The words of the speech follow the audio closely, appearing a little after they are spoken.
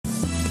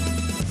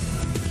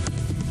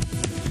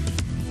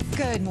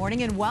Good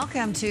morning and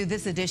welcome to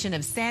this edition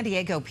of San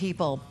Diego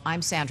People.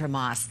 I'm Sandra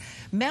Moss.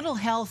 Mental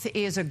health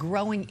is a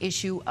growing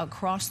issue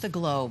across the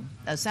globe.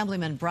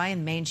 Assemblyman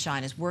Brian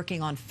Mainshine is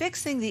working on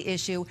fixing the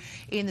issue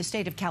in the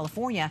state of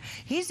California.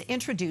 He's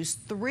introduced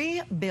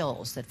 3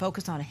 bills that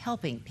focus on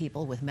helping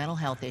people with mental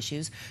health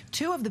issues.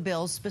 2 of the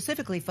bills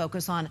specifically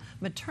focus on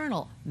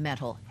maternal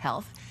mental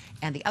health,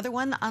 and the other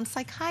one on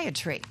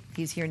psychiatry.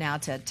 He's here now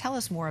to tell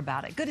us more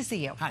about it. Good to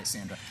see you. Hi,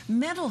 Sandra.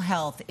 Mental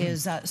health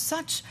is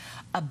such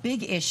a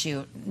big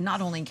issue, not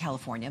only in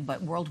California,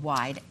 but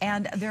worldwide.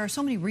 And there are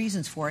so many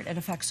reasons for it. It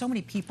affects so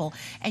many people.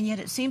 And yet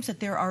it seems that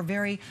there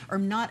are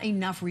not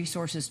enough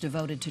resources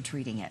devoted to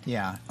treating it.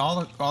 Yeah,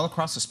 all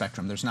across the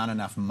spectrum. There's not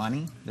enough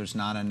money. There's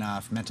not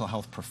enough mental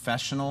health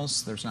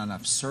professionals. There's not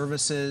enough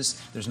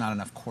services. There's not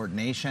enough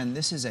coordination.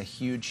 This is a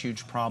huge,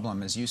 huge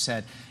problem. As you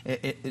said,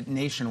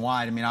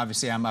 nationwide, I mean,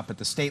 obviously I'm up at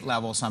the state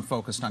level, so I'm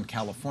focused on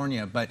California.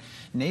 But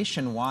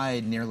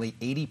nationwide, nearly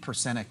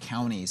 80% of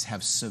counties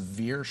have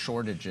severe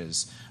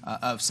shortages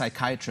of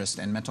psychiatrists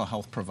and mental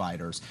health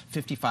providers.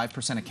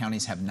 55% of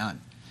counties have none.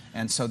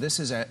 And so this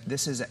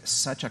is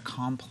such a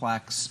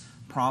complex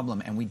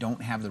problem, and we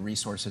don't have the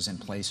resources in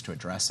place to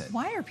address it.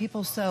 Why are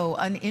people so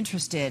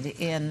uninterested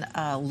in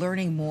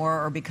learning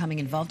more or becoming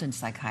involved in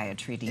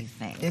psychiatry, do you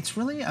think? It's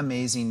really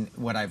amazing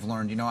what I've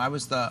learned. You know, I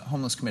was the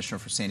homeless commissioner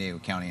for San Diego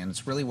County, and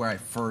it's really where I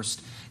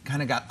first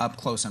kind of got up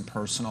close and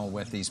personal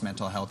with these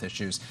mental health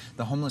issues.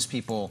 The homeless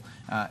people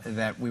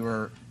that we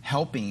were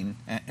helping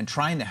and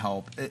trying to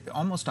help,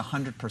 almost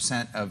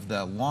 100% of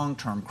the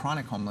long-term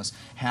chronic homeless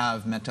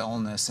have mental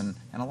illness, and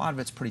a lot of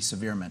it's pretty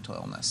severe mental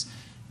illness.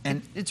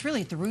 And it's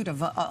really at the root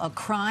of a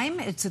crime,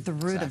 it's at the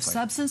root of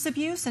substance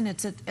abuse, and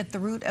it's at the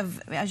root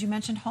of, as you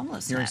mentioned,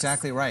 homelessness. You're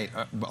exactly right.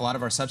 A lot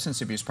of our substance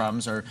abuse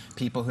problems are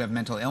people who have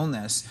mental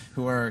illness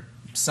who are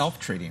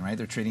self-treating, right?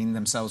 They're treating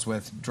themselves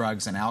with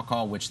drugs and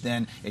alcohol, which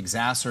then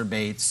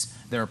exacerbates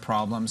their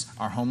problems.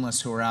 Our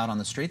homeless who are out on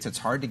the streets, it's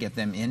hard to get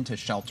them into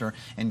shelter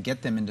and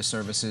get them into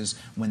services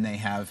when they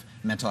have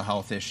mental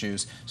health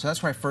issues. So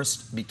that's where I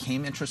first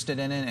became interested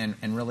in it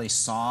and really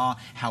saw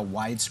how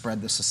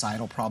widespread the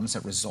societal problems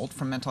that result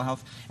from mental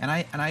health. And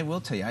I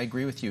will tell you, I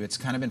agree with you, it's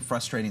kind of been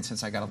frustrating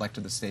since I got elected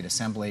to the State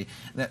Assembly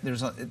that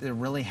there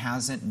really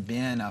hasn't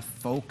been a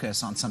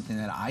focus on something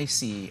that I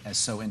see as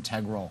so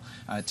integral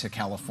to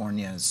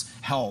California's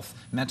health,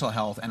 mental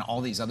health, and all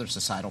these other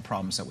societal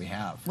problems that we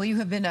have. Well, you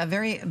have been a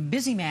very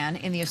busy man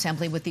in the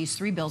Assembly with these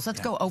 3 bills.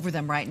 Let's go over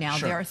them right now.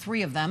 Sure. There are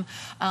 3 of them.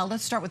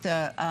 Let's start with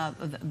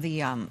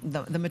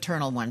the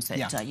maternal ones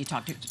that you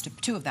talked to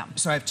 2 of them.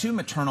 So I have 2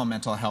 maternal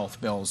mental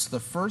health bills. The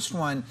first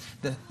one,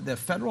 the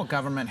federal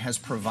government has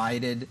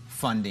provided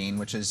funding,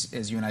 which is,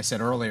 as you and I said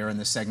earlier in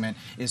this segment,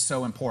 is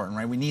so important,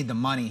 right? We need the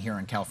money here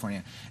in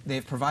California.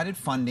 They've provided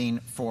funding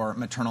for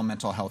maternal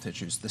mental health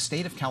issues. The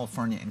state of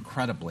California,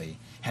 incredibly,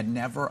 had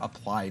never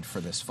applied for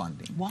this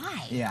funding.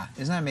 Why? Yeah,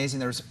 isn't that amazing?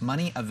 There's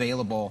money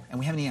available, and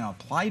we haven't even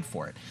applied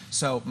for it.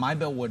 So my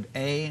bill would,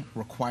 A,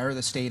 require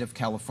the state of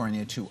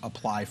California to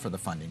apply for the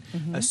funding.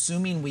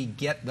 Assuming we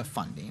get the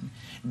funding,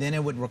 then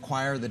it would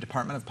require the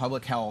Department of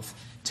Public Health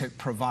to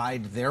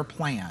provide their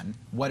plan.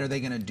 What are they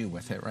going to do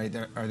with it, right?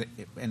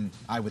 And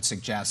I would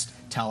suggest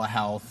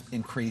telehealth,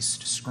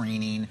 increased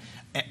screening,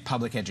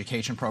 public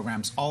education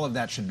programs, all of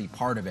that should be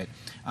part of it.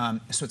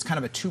 So it's kind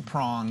of a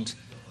 2-pronged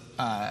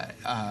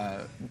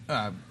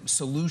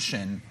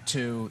solution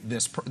to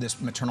this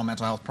maternal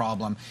mental health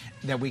problem,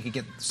 that we could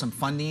get some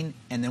funding,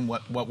 and then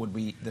what would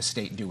the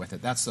state do with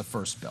it? That's the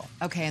first bill.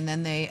 Okay, and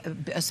then the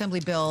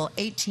Assembly Bill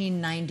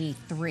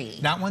 1893.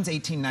 That one's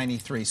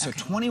 1893. So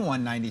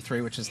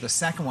 2193, which is the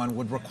second one,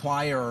 would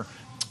require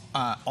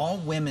all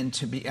women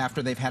to be,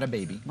 after they've had a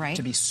baby,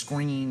 to be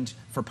screened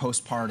for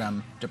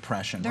postpartum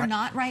depression. They're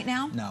not right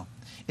now? No.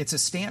 It's a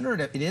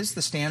standard. It is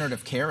the standard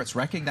of care. It's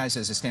recognized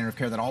as a standard of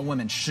care that all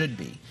women should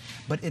be,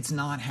 but it's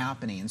not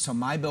happening. And so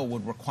my bill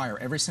would require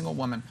every single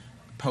woman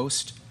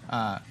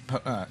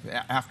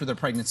after their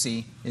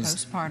pregnancy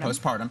is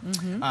postpartum,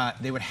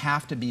 they would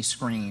have to be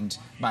screened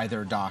by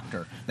their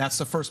doctor. That's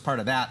the first part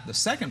of that. The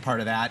second part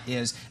of that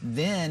is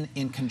then,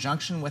 in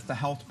conjunction with the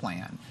health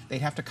plan,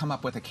 they'd have to come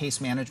up with a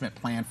case management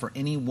plan for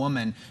any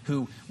woman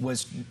who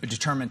was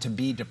determined to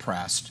be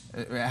depressed,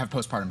 have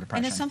postpartum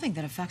depression. And it's something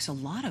that affects a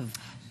lot of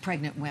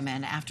pregnant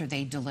women after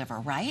they deliver,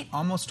 right?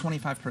 Almost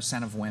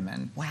 25% of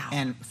women. Wow.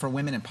 And for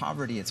women in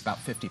poverty, it's about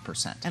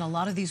 50%. And a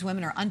lot of these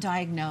women are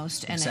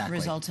undiagnosed, and it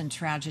results in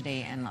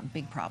tragedy and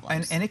big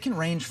problems. And it can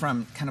range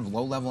from kind of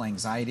low-level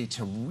anxiety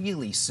to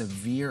really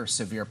severe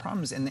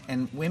problems.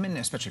 And women,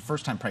 especially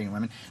first-time pregnant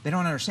women, they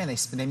don't understand.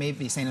 They may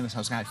be saying to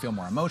themselves, "I feel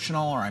more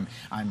emotional," or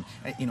I'm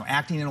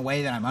acting in a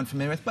way that I'm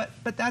unfamiliar with,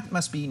 but that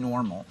must be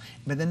normal.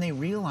 But then they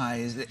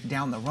realize that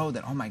down the road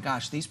that, oh my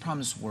gosh, these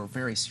problems were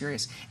very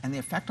serious, and the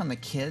effect on the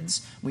kids,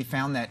 we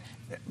found that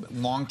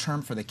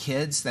long-term for the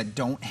kids that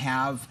don't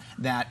have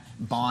that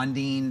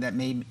bonding that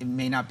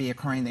may not be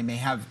occurring. They may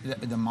have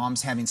the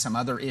mom's having some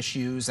other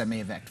issues that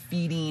may affect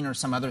feeding or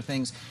some other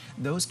things.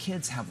 Those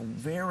kids have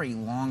very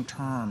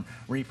long-term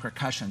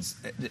repercussions.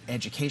 The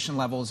education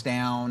levels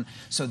down.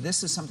 So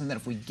this is something that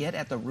if we get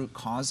at the root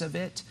cause of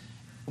it,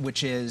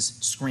 which is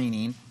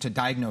screening to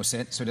diagnose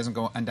it so it doesn't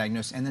go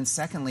undiagnosed. And then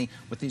secondly,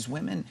 with these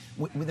women,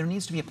 there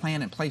needs to be a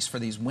plan in place for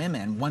these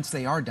women once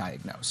they are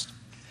diagnosed.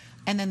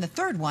 And then the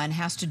third one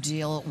has to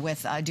deals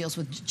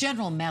with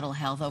general mental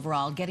health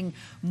overall, getting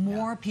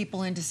more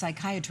people into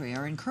psychiatry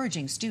or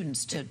encouraging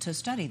students to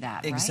study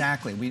that, right?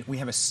 Exactly. We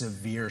have a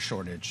severe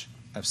shortage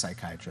of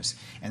psychiatrists.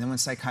 And then when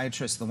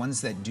psychiatrists, the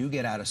ones that do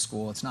get out of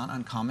school, it's not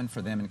uncommon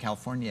for them in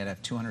California to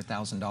have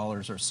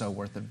 $200,000 or so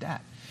worth of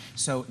debt.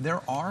 So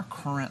there are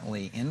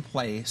currently in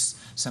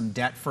place some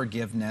debt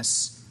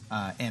forgiveness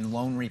and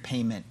loan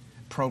repayment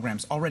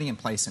programs already in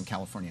place in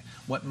California.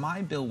 What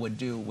my bill would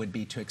do would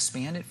be to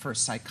expand it for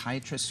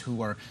psychiatrists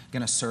who are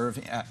going to serve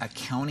a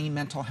county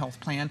mental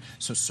health plan,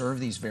 so serve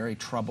these very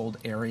troubled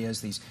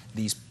areas,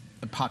 these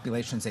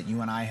populations that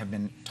you and I have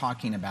been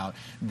talking about.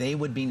 They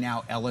would be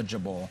now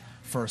eligible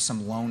for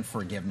some loan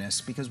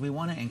forgiveness because we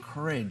want to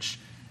encourage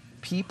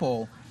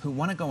people who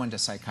want to go into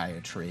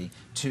psychiatry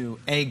to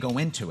A, go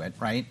into it,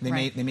 right? They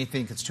may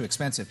think it's too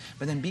expensive,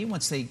 but then B,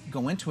 once they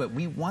go into it,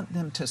 we want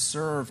them to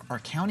serve our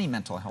county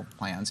mental health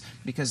plans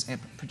because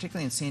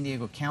particularly in San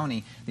Diego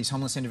County, these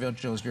homeless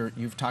individuals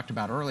you've talked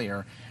about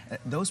earlier,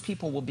 those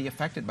people will be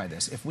affected by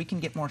this. If we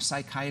can get more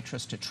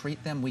psychiatrists to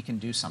treat them, we can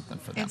do something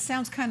for them. It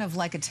sounds kind of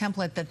like a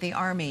template that the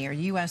Army or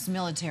U.S.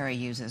 military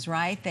uses,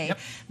 right?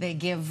 They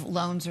give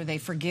loans or they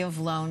forgive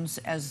loans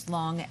as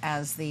long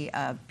as the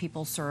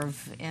people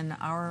serve in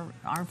our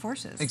armed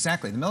forces.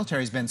 Exactly. The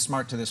military has been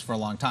smart to this for a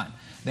long time.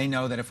 They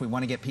know that if we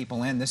want to get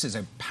people in, this is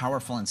a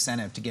powerful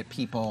incentive to get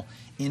people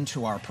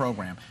into our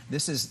program.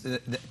 This is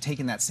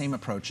taking that same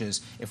approach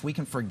is if we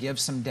can forgive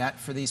some debt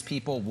for these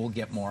people, we'll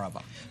get more of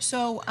them.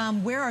 So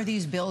where are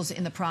these bills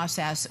in the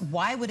process?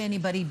 Why would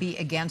anybody be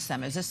against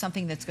them? Is this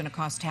something that's going to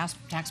cost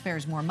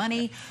taxpayers more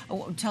money?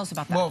 Tell us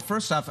about that. Well,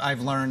 first off,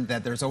 I've learned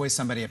that there's always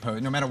somebody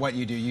opposed. No matter what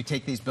you do, you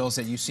take these bills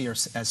that you see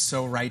as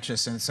so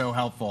righteous and so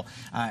helpful,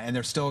 and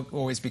there still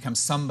always becomes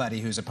somebody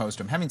who's opposed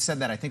to them. Having said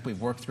that, I think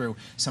we've worked through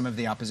some of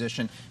the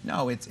opposition.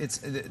 No,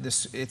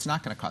 it's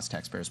not going to cost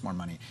taxpayers more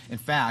money. In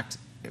fact,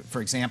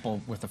 for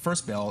example, with the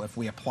first bill, if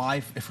we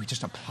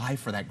just apply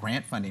for that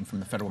grant funding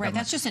from the federal government,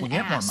 that's just an we'll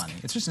get ask. more money.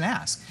 It's just an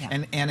ask,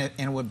 yeah. and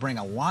it would bring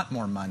a lot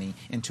more money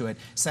into it.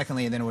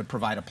 Secondly, then it would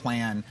provide a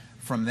plan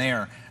from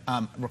there.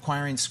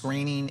 Requiring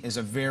screening is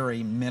a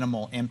very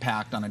minimal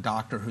impact on a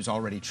doctor who's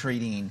already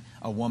treating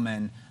a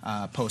woman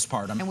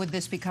postpartum. And would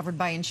this be covered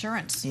by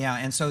insurance? Yeah,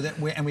 and so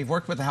we've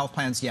worked with the health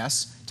plans,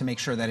 yes, to make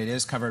sure that it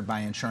is covered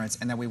by insurance,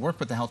 and that we work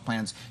with the health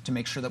plans to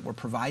make sure that we're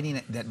providing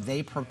it, that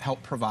they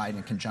help provide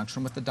in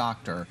conjunction with the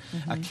doctor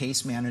a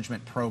case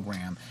management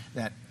program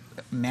that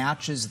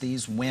matches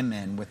these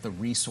women with the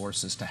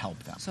resources to help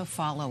them. So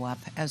follow up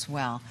as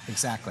well.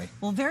 Exactly.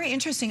 Well, very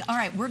interesting. All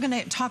right, we're going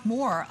to talk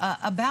more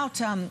about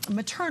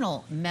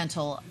maternal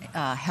mental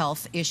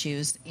health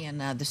issues in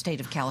the state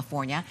of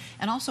California,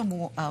 and also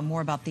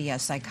more about the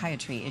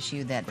psychiatry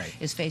issue that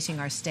is facing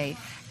our state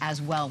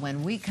as well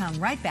when we come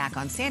right back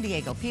on San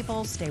Diego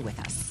People. Stay with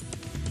us.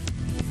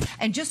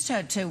 And just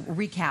to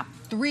recap,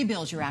 3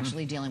 bills you're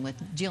actually dealing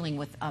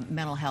with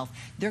mental health.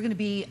 They're going to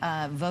be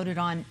voted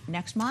on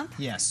next month?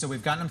 Yes, so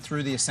we've gotten them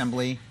through the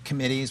Assembly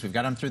committees. We've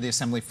got them through the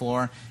Assembly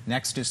floor.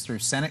 Next is through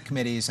Senate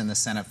committees and the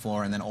Senate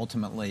floor, and then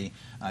ultimately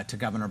to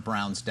Governor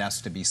Brown's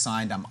desk to be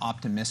signed. I'm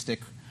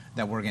optimistic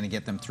that we're going to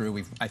get them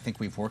through. I think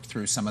we've worked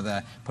through some of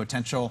the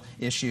potential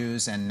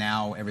issues, and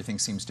now everything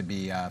seems to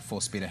be full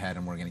speed ahead,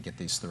 and we're going to get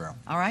these through.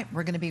 All right,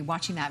 we're going to be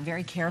watching that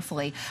very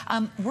carefully.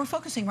 We're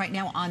focusing right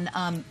now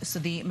on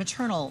the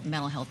maternal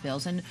mental health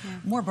bills, and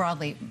more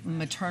broadly,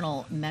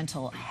 maternal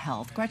mental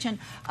health. Gretchen,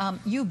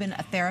 you've been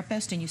a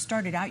therapist, and you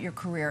started out your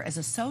career as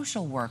a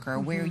social worker,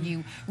 where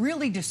you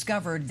really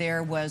discovered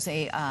there was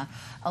a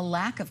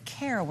lack of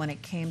care when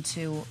it came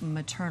to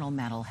maternal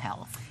mental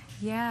health.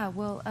 Yeah,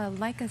 well,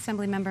 like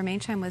Assemblymember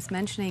Mainshine was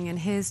mentioning in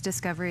his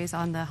discoveries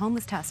on the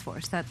homeless task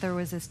force, that there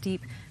was this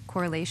deep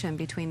correlation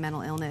between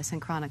mental illness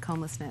and chronic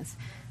homelessness.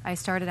 I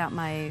started out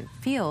my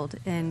field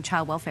in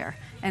child welfare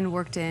and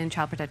worked in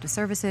child protective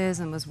services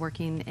and was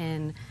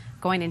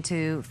going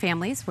into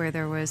families where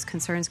there was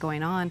concerns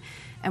going on.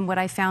 And what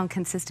I found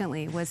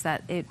consistently was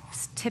that it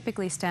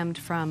typically stemmed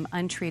from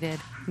untreated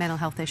mental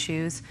health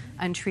issues,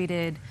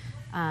 untreated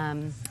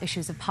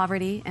issues of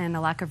poverty and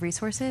a lack of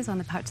resources on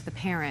the part of the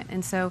parent.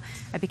 And so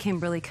I became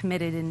really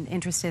committed and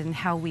interested in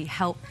how we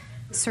help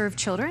serve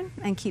children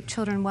and keep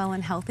children well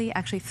and healthy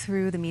actually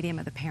through the medium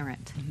of the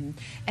parent.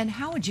 And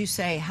how would you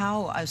say,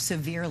 how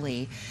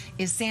severely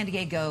is San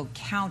Diego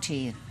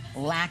County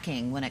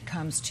lacking when it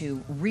comes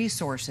to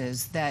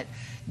resources that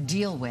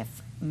deal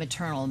with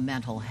maternal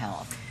mental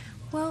health?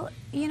 Well,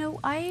 you know,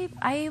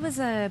 I was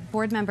a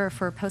board member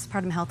for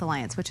Postpartum Health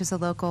Alliance, which is a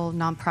local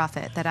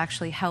nonprofit that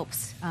actually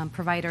helps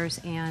providers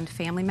and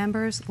family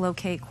members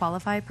locate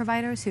qualified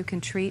providers who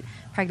can treat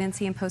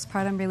pregnancy and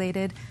postpartum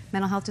related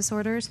mental health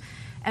disorders.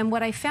 And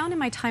what I found in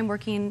my time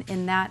working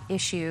in that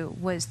issue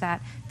was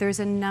that there's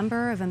a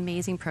number of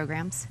amazing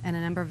programs and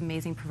a number of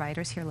amazing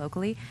providers here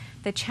locally.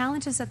 The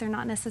challenge is that they're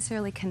not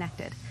necessarily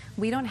connected.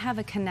 We don't have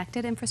a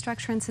connected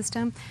infrastructure and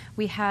system.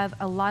 We have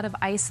a lot of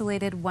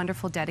isolated,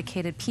 wonderful,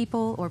 dedicated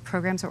people or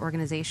programs or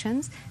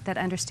organizations that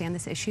understand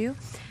this issue,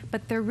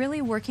 but they're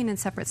really working in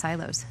separate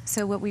silos.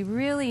 So what we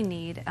really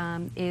need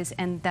is,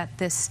 and that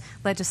this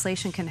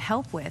legislation can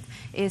help with,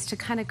 is to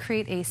kind of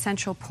create a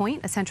central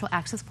point, a central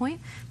access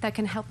point that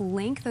can help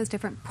link those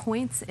different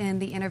points in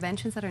the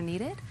interventions that are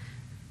needed.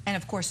 And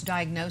of course,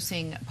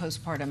 diagnosing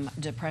postpartum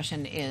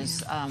depression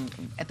is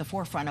at the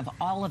forefront of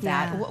all of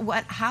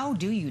that. How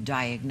do you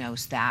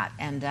diagnose that?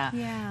 And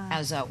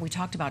as we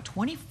talked about,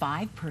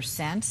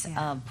 25%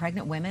 of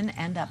pregnant women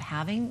end up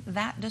having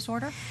that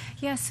disorder?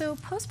 Yeah, so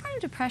postpartum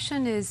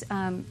depression is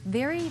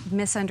very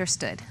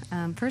misunderstood.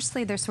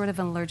 Firstly, there's sort of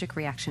an allergic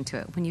reaction to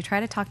it. When you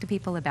try to talk to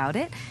people about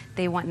it,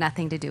 they want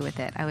nothing to do with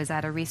it. I was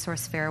at a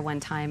resource fair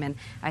one time, and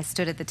I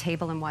stood at the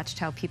table and watched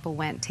how people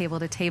went table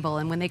to table,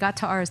 and when they got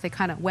to ours, they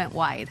kind of went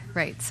wide.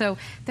 Right, so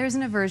there's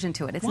an aversion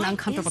to it. It's an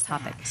uncomfortable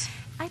topic.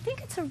 I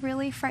think it's a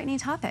really frightening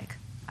topic.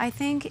 I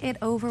think it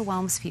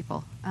overwhelms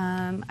people.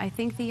 I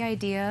think the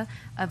idea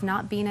of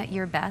not being at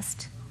your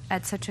best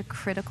at such a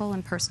critical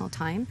and personal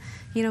time.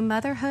 You know,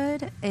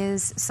 motherhood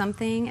is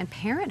something, and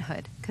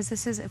parenthood, because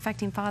this is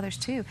affecting fathers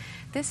too,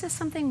 this is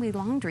something we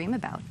long dream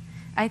about.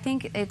 I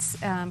think it's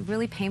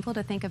really painful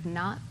to think of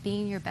not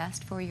being your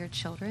best for your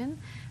children,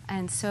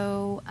 and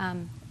so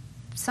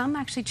some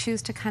actually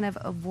choose to kind of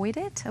avoid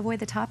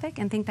the topic,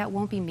 and think that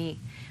won't be me,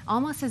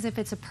 almost as if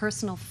it's a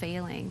personal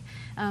failing.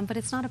 But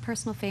it's not a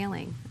personal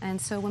failing.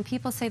 And so when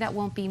people say that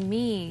won't be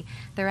me,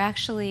 they're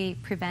actually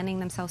preventing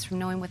themselves from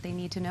knowing what they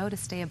need to know to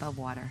stay above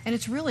water. And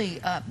it's really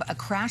a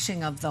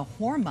crashing of the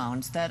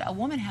hormones that a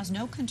woman has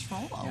no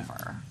control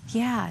over.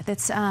 Yeah,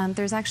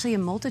 there's actually a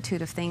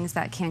multitude of things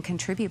that can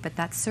contribute, but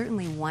that's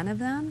certainly one of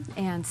them.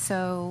 And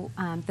so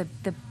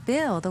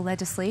the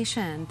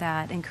legislation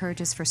that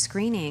encourages for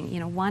screening, you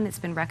know, one,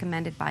 it's been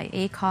recommended by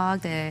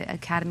ACOG, the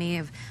Academy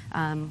of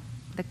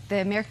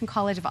the American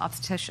College of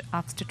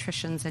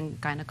Obstetricians and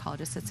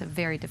Gynecologists. It's a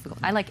very difficult.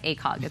 I like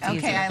ACOG. It's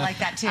easier. I like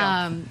that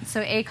too.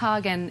 So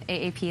ACOG and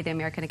AAP, the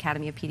American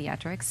Academy of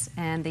Pediatrics,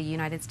 and the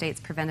United States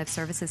Preventive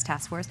Services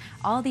Task Force,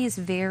 all these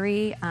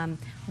very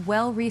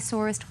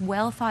well-resourced,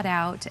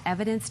 well-thought-out,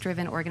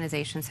 evidence-driven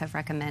organizations have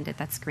recommended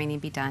that screening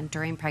be done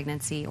during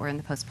pregnancy or in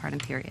the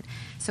postpartum period.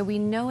 So we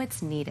know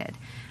it's needed.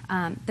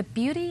 The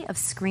beauty of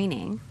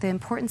screening, the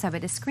importance of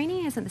it, is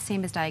screening isn't the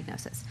same as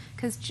diagnosis.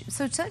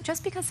 So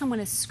just because someone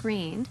is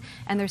screened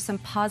and there's some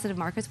positive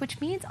markers,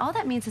 which means, all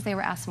that means is they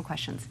were asked some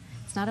questions.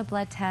 It's not a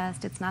blood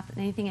test, it's not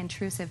anything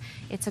intrusive,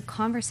 it's a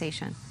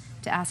conversation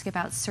to ask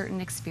about certain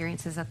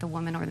experiences that the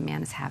woman or the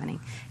man is having,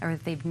 or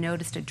if they've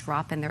noticed a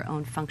drop in their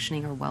own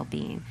functioning or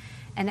well-being.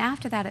 And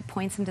after that, it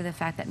points them to the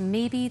fact that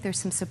maybe there's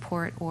some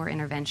support or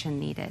intervention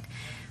needed.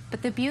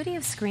 But the beauty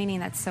of screening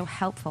that's so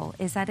helpful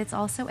is that it's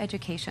also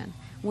education.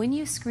 When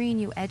you screen,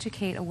 you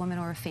educate a woman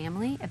or a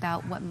family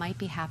about what might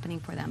be happening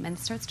for them, and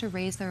it starts to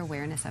raise their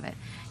awareness of it.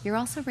 You're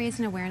also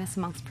raising awareness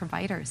amongst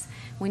providers.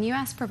 When you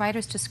ask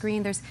providers to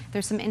screen, there's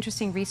some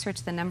interesting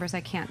research, the numbers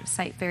I can't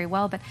cite very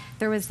well, but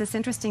there was this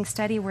interesting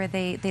study where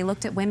they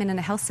looked at women in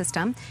a health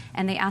system,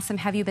 and they asked them,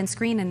 have you been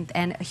screened?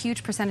 And a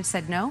huge percentage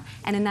said no.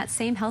 And in that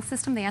same health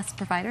system, they asked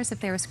providers if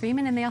they were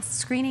screening, and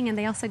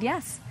they all said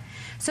yes.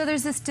 So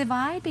there's this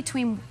divide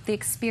between the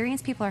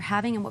experience people are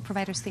having and what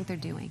providers think they're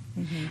doing.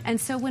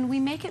 And so when we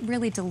make it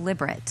really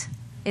deliberate,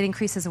 it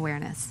increases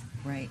awareness.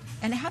 Right.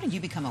 And how did you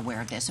become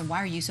aware of this, and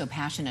why are you so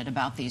passionate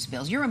about these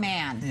bills? You're a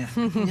man.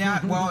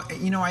 Yeah, well,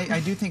 you know, I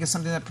do think it's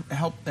something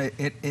that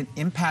it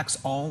impacts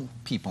all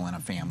people in a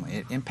family.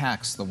 It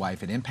impacts the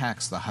wife, it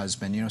impacts the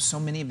husband. You know, so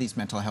many of these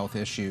mental health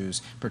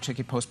issues,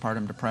 particularly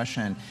postpartum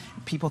depression,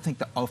 people think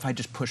that, oh, if I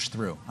just push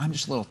through, I'm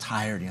just a little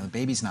tired, you know, the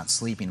baby's not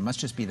sleeping, it must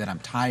just be that I'm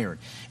tired.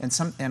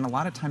 And a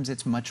lot of times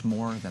it's much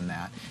more than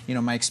that. You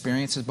know, my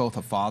experience as both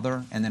a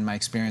father and then my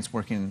experience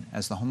working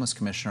as the homeless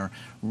commissioner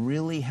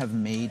really have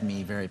made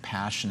me very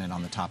passionate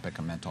on the topic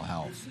of mental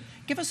health.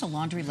 Give us a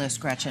laundry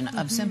list, Gretchen,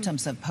 of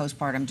symptoms of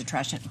postpartum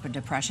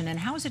depression, and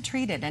how is it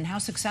treated, and how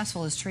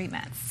successful is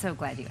treatment? So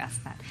glad you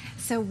asked that.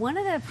 So one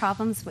of the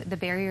problems, the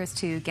barriers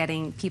to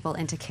getting people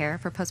into care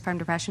for postpartum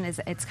depression is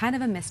it's kind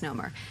of a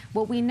misnomer.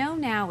 What we know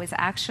now is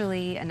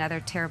actually another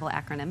terrible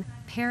acronym,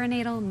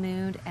 perinatal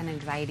mood and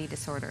anxiety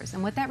disorders.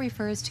 And what that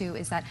refers to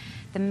is that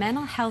the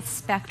mental health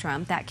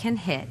spectrum that can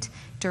hit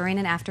during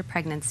and after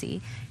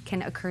pregnancy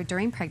can occur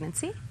during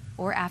pregnancy,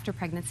 or after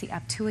pregnancy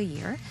up to a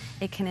year.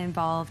 It can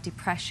involve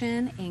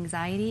depression,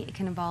 anxiety. It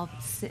can involve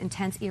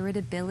intense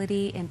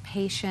irritability,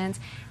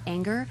 impatience,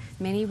 anger.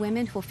 Many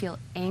women will feel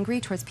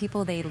angry towards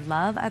people they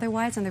love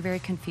otherwise, and they're very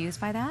confused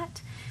by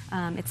that.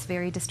 It's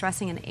very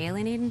distressing and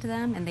alienating to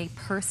them, and they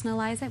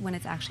personalize it when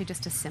it's actually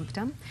just a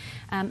symptom.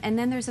 And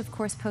then there's, of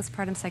course,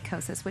 postpartum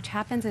psychosis, which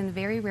happens in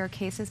very rare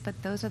cases,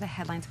 but those are the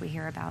headlines we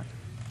hear about.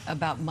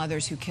 About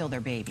mothers who kill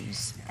their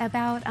babies.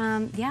 About,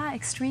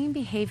 extreme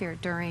behavior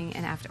during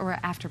and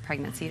after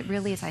pregnancy. It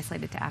really is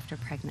isolated to after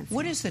pregnancy.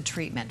 What is the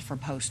treatment for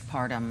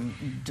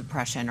postpartum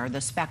depression, or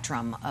the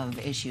spectrum of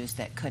issues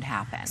that could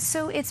happen?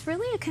 So it's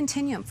really a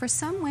continuum. For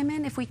some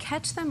women, if we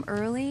catch them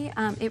early,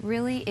 it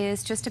really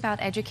is just about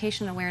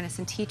education and awareness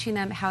and teaching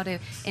them how to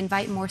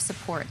invite more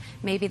support.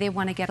 Maybe they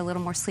want to get a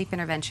little more sleep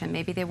intervention.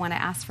 Maybe they want to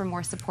ask for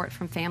more support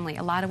from family.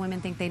 A lot of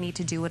women think they need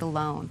to do it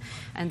alone.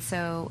 And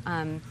so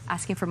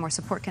asking for more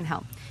support can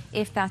help.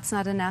 If that's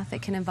not enough,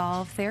 it can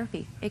involve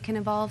therapy. It can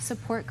involve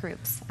support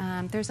groups.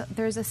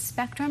 There's a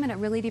spectrum, and it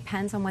really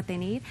depends on what they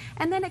need.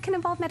 And then it can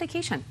involve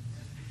medication.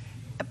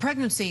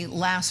 Pregnancy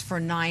lasts for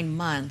 9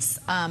 months.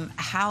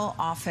 How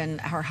often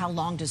or how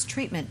long does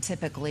treatment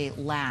typically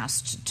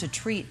last to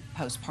treat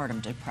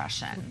postpartum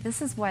depression?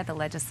 This is why the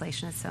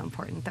legislation is so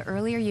important. The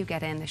earlier you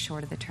get in, the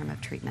shorter the term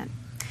of treatment.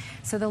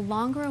 So the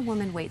longer a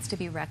woman waits to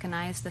be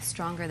recognized, the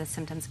stronger the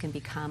symptoms can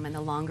become, and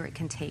the longer it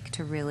can take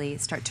to really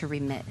start to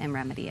remit and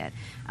remedy it.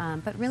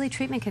 But really,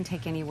 treatment can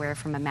take anywhere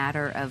from a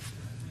matter of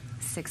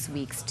 6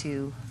 weeks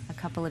to a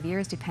couple of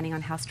years, depending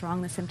on how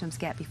strong the symptoms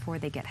get before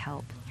they get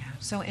help.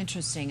 So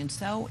interesting and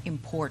so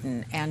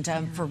important. And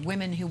for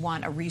women who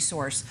want a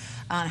resource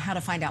on how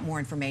to find out more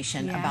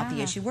information about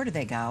the issue, where do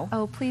they go?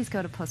 Oh, please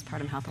go to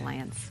Postpartum Health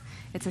Alliance.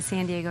 It's a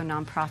San Diego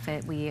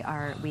nonprofit.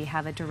 We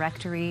have a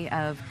directory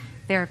of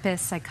therapists,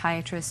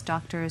 psychiatrists,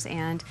 doctors,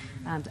 and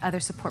other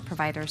support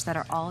providers that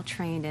are all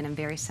trained in and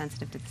very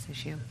sensitive to this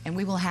issue. And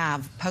we will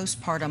have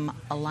Postpartum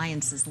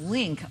Alliance's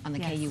link on the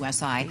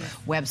KUSI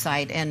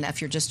website. And if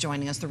you're just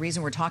joining us, the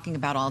reason we're talking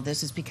about all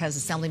this is because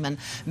Assemblyman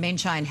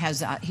Mainshine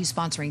he's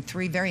sponsoring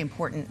 3 very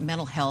important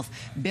mental health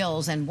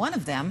bills, and one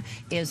of them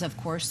is, of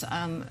course,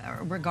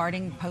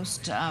 regarding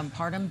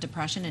postpartum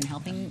depression and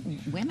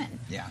helping women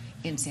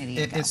in San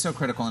Diego. It's so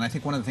critical, and I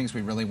think one of the things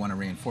we really want to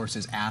reinforce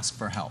is ask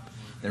for help.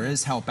 There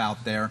is help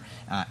out there.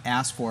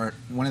 Ask for it.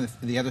 One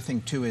of the other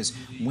thing too is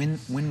when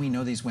we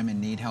know these women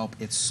need help,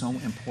 it's so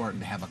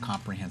important to have a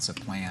comprehensive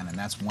plan, and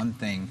that's one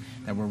thing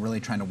that we're really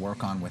trying to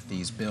work on with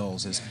these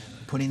bills, is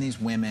putting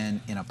these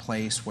women in a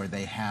place where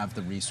they have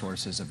the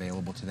resources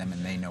available to them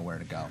and they know where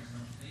to go.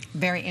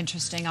 Very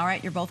interesting. All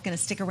right, you're both going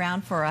to stick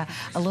around for a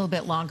little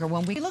bit longer.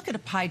 When we look at a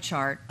pie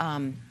chart,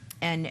 and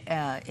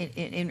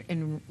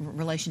in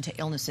relation to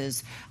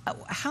illnesses,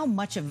 how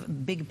much of a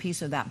big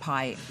piece of that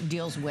pie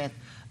deals with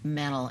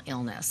mental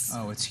illness?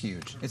 Oh, it's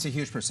huge. It's a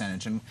huge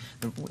percentage. And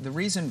the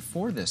reason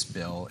for this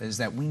bill is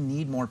that we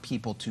need more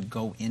people to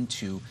go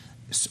into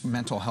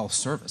mental health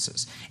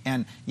services.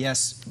 And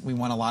yes, we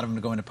want a lot of them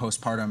to go into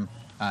postpartum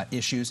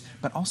issues,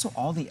 but also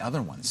all the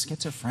other ones,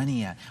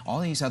 schizophrenia, all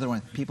these other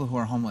ones, people who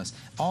are homeless,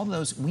 all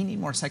those, we need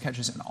more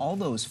psychiatrists in all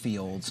those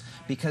fields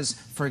because,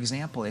 for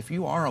example, if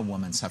you are a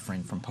woman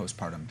suffering from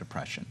postpartum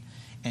depression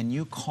and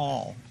you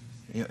call,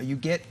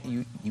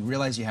 you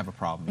realize you have a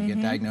problem, you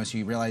get diagnosed,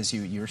 you realize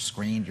you're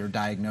screened, you're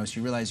diagnosed,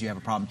 you realize you have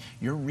a problem,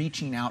 you're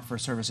reaching out for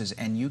services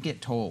and you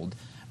get told,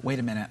 wait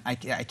a minute, I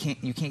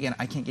can't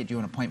get you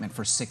an appointment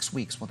for 6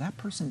 weeks. Well, that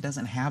person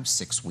doesn't have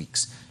 6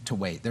 weeks to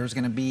wait. There's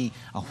going to be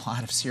a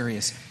lot of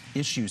serious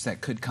issues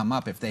that could come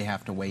up if they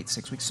have to wait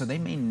 6 weeks. So they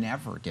may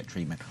never get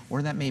treatment,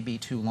 or that may be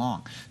too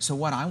long. So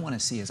what I want to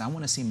see is I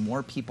want to see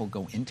more people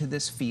go into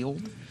this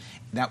field.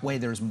 That way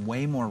there's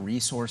way more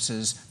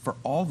resources for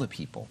all the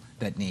people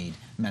that need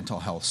mental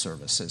health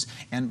services.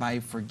 And by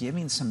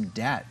forgiving some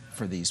debt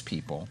for these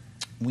people,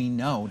 we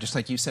know, just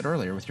like you said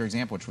earlier with your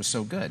example, which was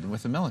so good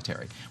with the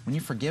military, when you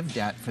forgive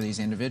debt for these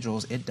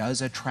individuals, it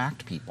does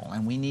attract people,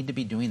 and we need to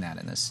be doing that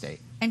in this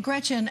state. And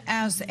Gretchen,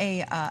 as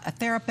a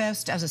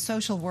therapist, as a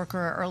social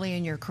worker early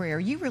in your career,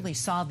 you really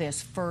saw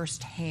this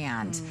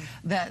firsthand,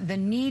 the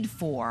need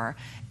for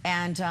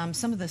and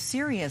some of the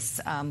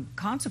serious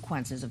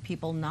consequences of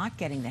people not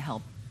getting the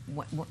help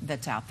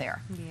that's out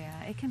there.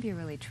 Yeah, it can be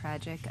really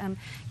tragic. You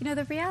know,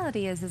 the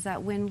reality is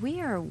that when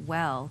we are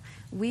well,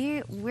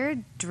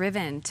 we're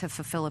driven to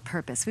fulfill a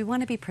purpose. We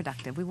want to be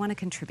productive. We want to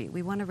contribute.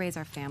 We want to raise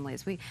our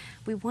families. We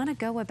want to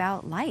go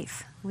about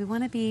life. We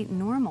want to be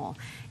normal.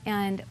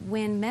 And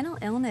when mental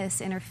illness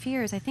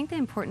interferes, I think the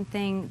important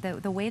thing,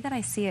 the way that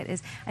I see it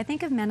is, I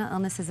think of mental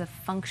illness as a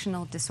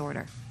functional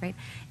disorder, right?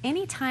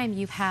 Anytime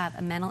you have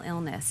a mental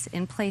illness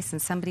in place in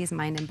somebody's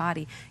mind and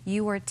body,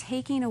 you are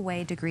taking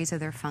away degrees of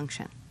their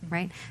function,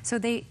 right? So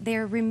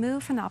they're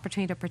removed from the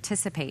opportunity to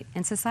participate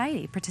in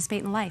society,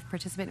 participate in life,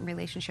 participate in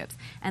relationships.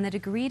 And the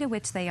degree to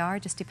which they are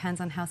just depends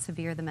on how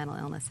severe the mental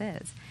illness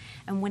is.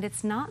 And when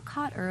it's not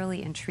caught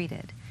early and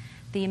treated,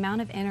 the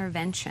amount of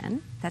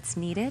intervention that's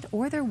needed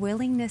or their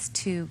willingness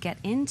to get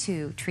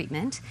into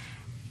treatment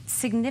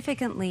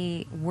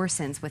significantly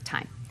worsens with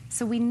time.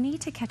 So we need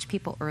to catch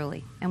people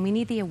early, and we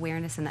need the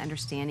awareness and the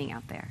understanding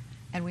out there.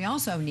 And we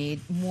also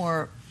need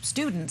more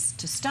students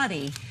to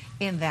study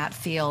in that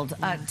field.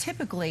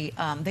 Typically,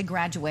 they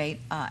graduate,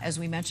 as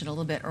we mentioned a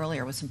little bit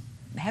earlier, with some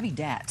heavy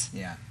debt.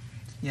 Yeah.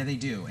 Yeah, they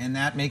do, and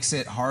that makes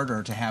it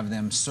harder to have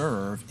them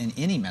serve in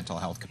any mental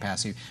health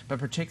capacity, but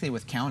particularly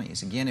with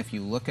counties. Again, if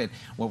you look at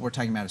what we're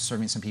talking about is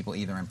serving some people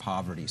either in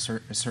poverty,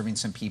 serving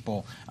some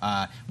people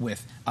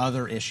with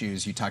other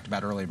issues you talked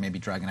about earlier, maybe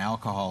drug and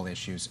alcohol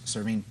issues,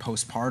 serving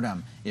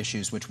postpartum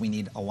issues, which we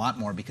need a lot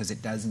more because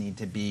it does need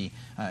to be,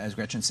 as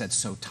Gretchen said,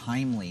 so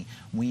timely.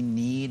 We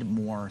need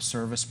more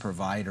service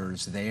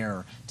providers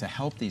there to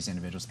help these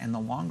individuals, and the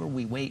longer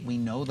we wait, we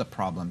know the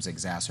problems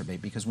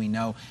exacerbate because we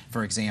know,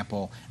 for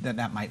example,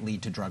 that might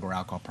lead to drug or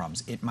alcohol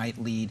problems. It might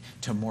lead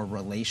to more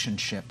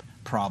relationship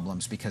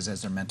problems because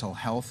as their mental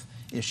health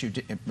issue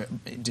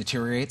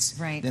deteriorates,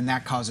 right, then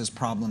that causes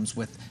problems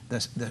with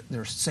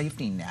their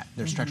safety net,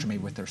 their structure,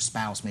 maybe with their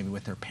spouse, maybe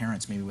with their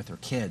parents, maybe with their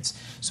kids.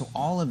 So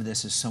all of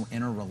this is so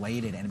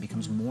interrelated, and it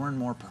becomes more and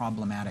more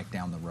problematic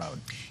down the road.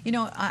 You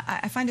know,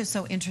 I find it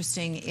so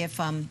interesting if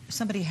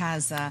somebody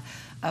has a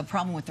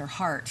problem with their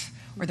heart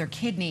or their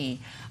kidney,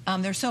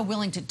 they're so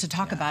willing to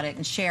talk about it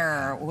and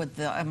share with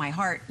my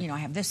heart, you know, I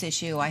have this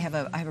issue, I have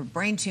a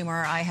brain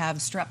tumor, I have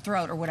strep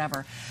throat or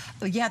whatever.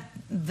 Yet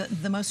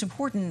the most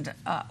important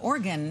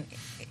organ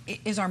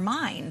is our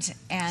mind,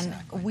 and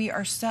exactly, we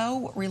are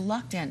so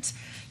reluctant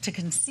to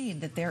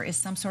concede that there is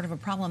some sort of a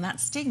problem. That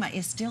stigma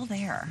is still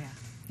there. Yeah.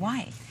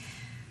 Why?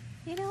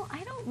 You know,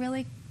 I don't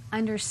really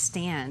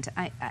understand.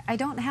 I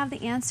don't have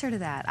the answer to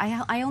that.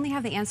 I only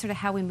have the answer to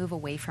how we move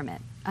away from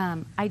it.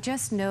 I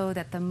just know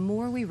that the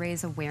more we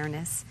raise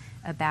awareness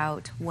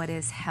about what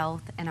is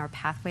health and our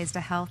pathways to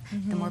health,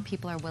 the more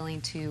people are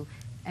willing to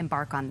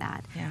embark on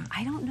that. Yeah.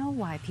 I don't know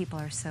why people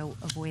are so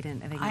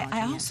avoidant of acknowledging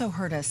I also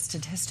heard a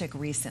statistic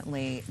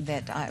recently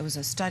that it was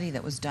a study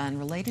that was done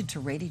related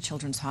to Rady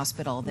Children's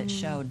Hospital that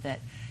showed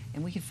that,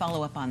 and we could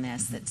follow up on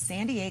this, that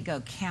San Diego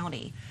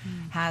County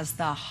has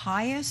the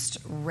highest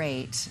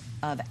rate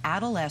of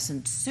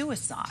adolescent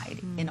suicide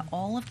in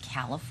all of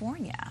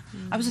California.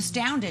 I was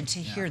astounded to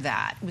hear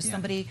that. It was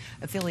somebody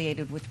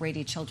affiliated with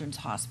Rady Children's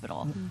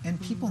Hospital. And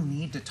people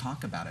need to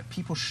talk about it.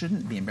 People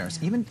shouldn't be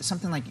embarrassed. Even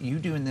something like you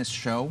doing this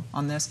show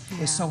on this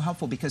is so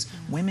helpful because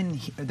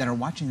women that are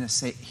watching this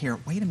say, here,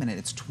 wait a minute,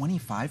 it's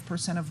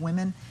 25% of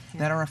women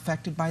that are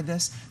affected by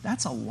this?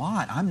 That's a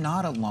lot. I'm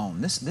not alone.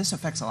 This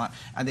affects a lot.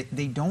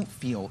 They don't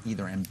feel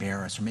either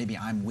embarrassed or maybe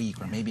I'm weak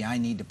or maybe I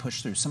need to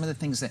push through. Some of the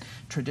things that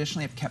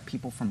traditionally have kept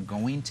people from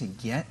going to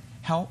get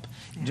help.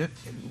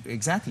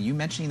 Exactly. You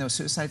mentioning those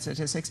suicide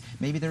statistics,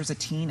 maybe there's a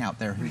teen out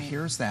there who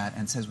hears that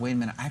and says, wait a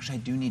minute, actually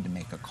I do need to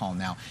make a call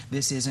now.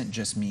 This isn't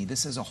just me.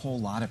 This is a whole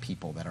lot of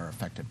people that are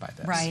affected by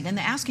this. Right, and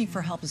the asking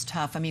for help is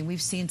tough. I mean,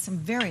 we've seen some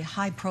very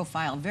high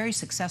profile, very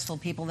successful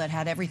people that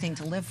had everything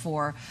to live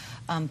for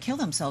kill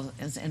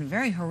themselves in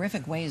very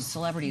horrific ways,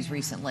 celebrities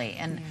recently.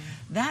 And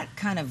that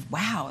kind of,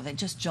 wow, that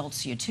just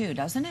jolts you too,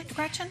 doesn't it,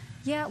 Gretchen?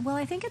 Yeah, well,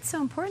 I think it's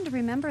so important to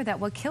remember that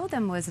what killed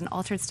them was an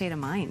altered state of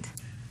mind.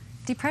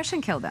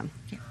 Depression killed them.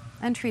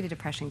 Untreated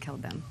depression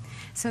killed them.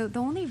 So the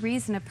only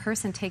reason a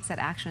person takes that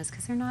action is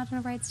because they're not in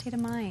a right state of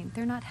mind.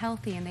 They're not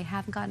healthy and they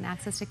haven't gotten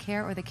access to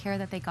care, or the care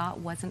that they got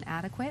wasn't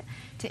adequate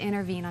to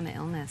intervene on the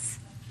illness.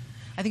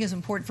 I think it's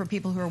important for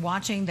people who are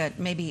watching that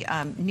maybe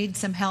need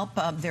some help.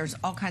 There's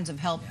all kinds of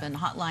help and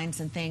hotlines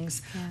and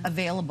things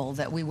available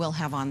that we will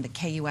have on the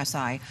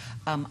KUSI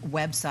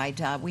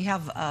website. We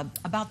have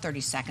about 30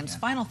 seconds.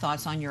 Final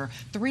thoughts on your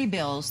 3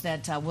 bills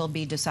that will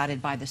be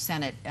decided by the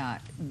Senate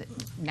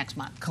next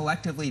month.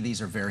 Collectively,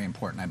 these are very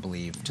important, I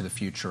believe, to the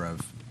future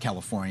of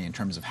California in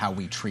terms of how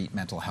we treat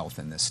mental health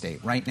in this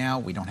state. Right now,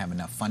 we don't have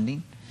enough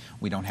funding.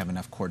 We don't have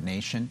enough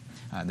coordination.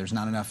 There's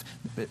not enough,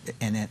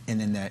 and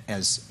then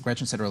as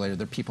Gretchen said earlier,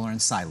 the people are in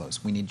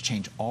silos. We need to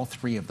change all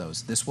 3 of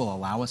those. This will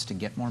allow us to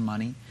get more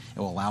money, it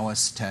will allow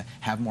us to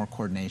have more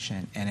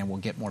coordination, and it will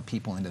get more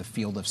people into the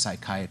field of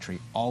psychiatry,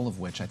 all of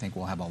which I think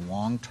will have a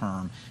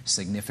long-term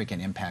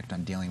significant impact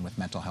on dealing with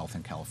mental health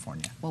in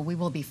California. Well, we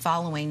will be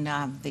following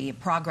the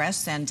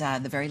progress and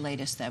the very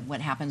latest of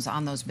what happens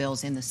on those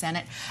bills in the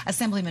Senate.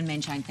 Assemblyman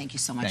Mainshine, thank you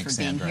so much for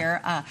being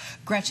here.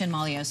 Gretchen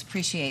Malios,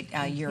 appreciate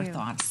your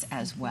thoughts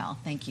as well.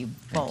 Thank you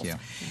both. Thank you.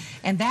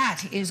 And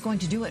that is going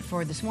to do it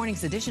for this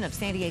morning's edition of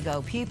San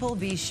Diego People.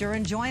 Be sure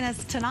and join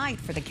us tonight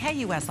for the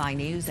KUSI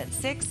News at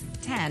 6,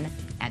 10,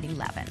 and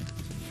 11.